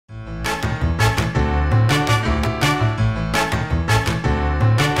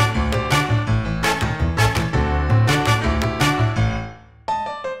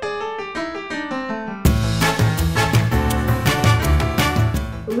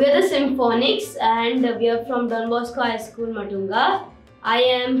We are the Symphonics and we are from Don Bosco High School, Matunga. I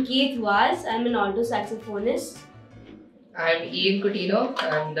am Keith Vaz. I am an alto saxophonist. I am Ian Coutinho. I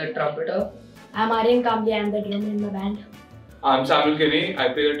am the trumpeter. I am Aryan Kambli. I am the drummer in my band. I am Samuel Kinney. I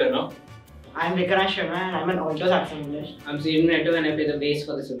play the tenor. I am Vikram Sharma and I am an alto saxophonist. I am Steven Neto and I play the bass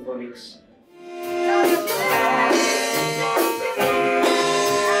for the Symphonics.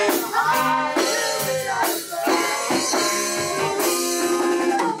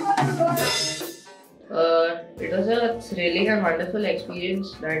 It was a thrilling and wonderful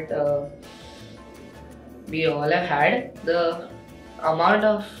experience that we all have had. The amount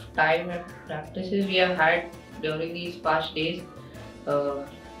of time and practices we have had during these past days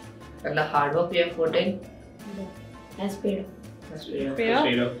and the hard work we have put in Has paid off. has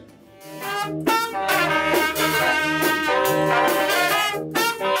paid off.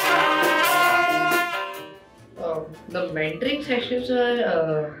 The mentoring sessions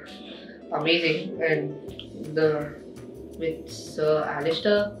were amazing, and with Sir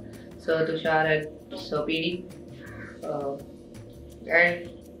Alistair, Sir Tushar, and Sir PD, and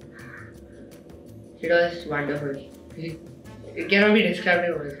it was wonderful. It cannot be described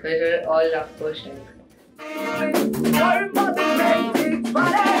in words, because it was all our first time.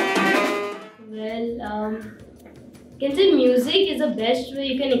 Well, you can say music is the best way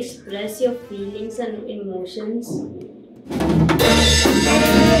you can express your feelings and emotions.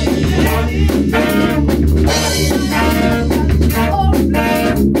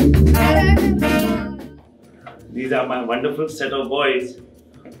 These are my wonderful set of boys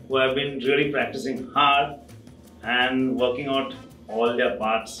who have been really practicing hard and working out all their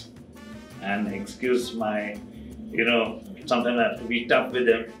parts. And excuse my, sometimes I have to be tough with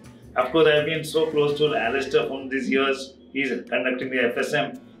them. Of course, I have been so close to Alistair from these years. He's conducting the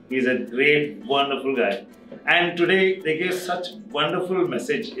FSM. He's a great, wonderful guy. And today they gave such wonderful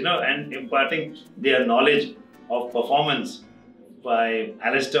message, and imparting their knowledge of performance by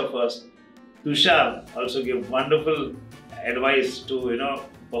Alistair first. Tushar also gave wonderful advice to,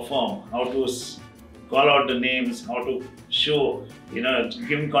 perform, how to call out the names, how to show,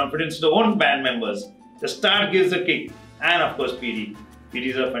 giving confidence to the own band members. The start gives the kick. And of course, PD. PD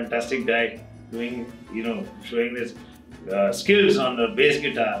is a fantastic guy doing, showing his skills on the bass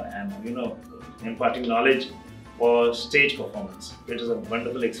guitar and, imparting knowledge for stage performance. It was a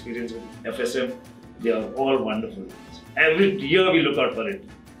wonderful experience with FSM. They are all wonderful. Every year we look out for it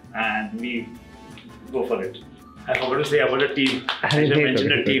and we go for it. I forgot to say about the team. I should mention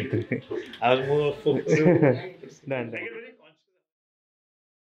the team. I was more focused.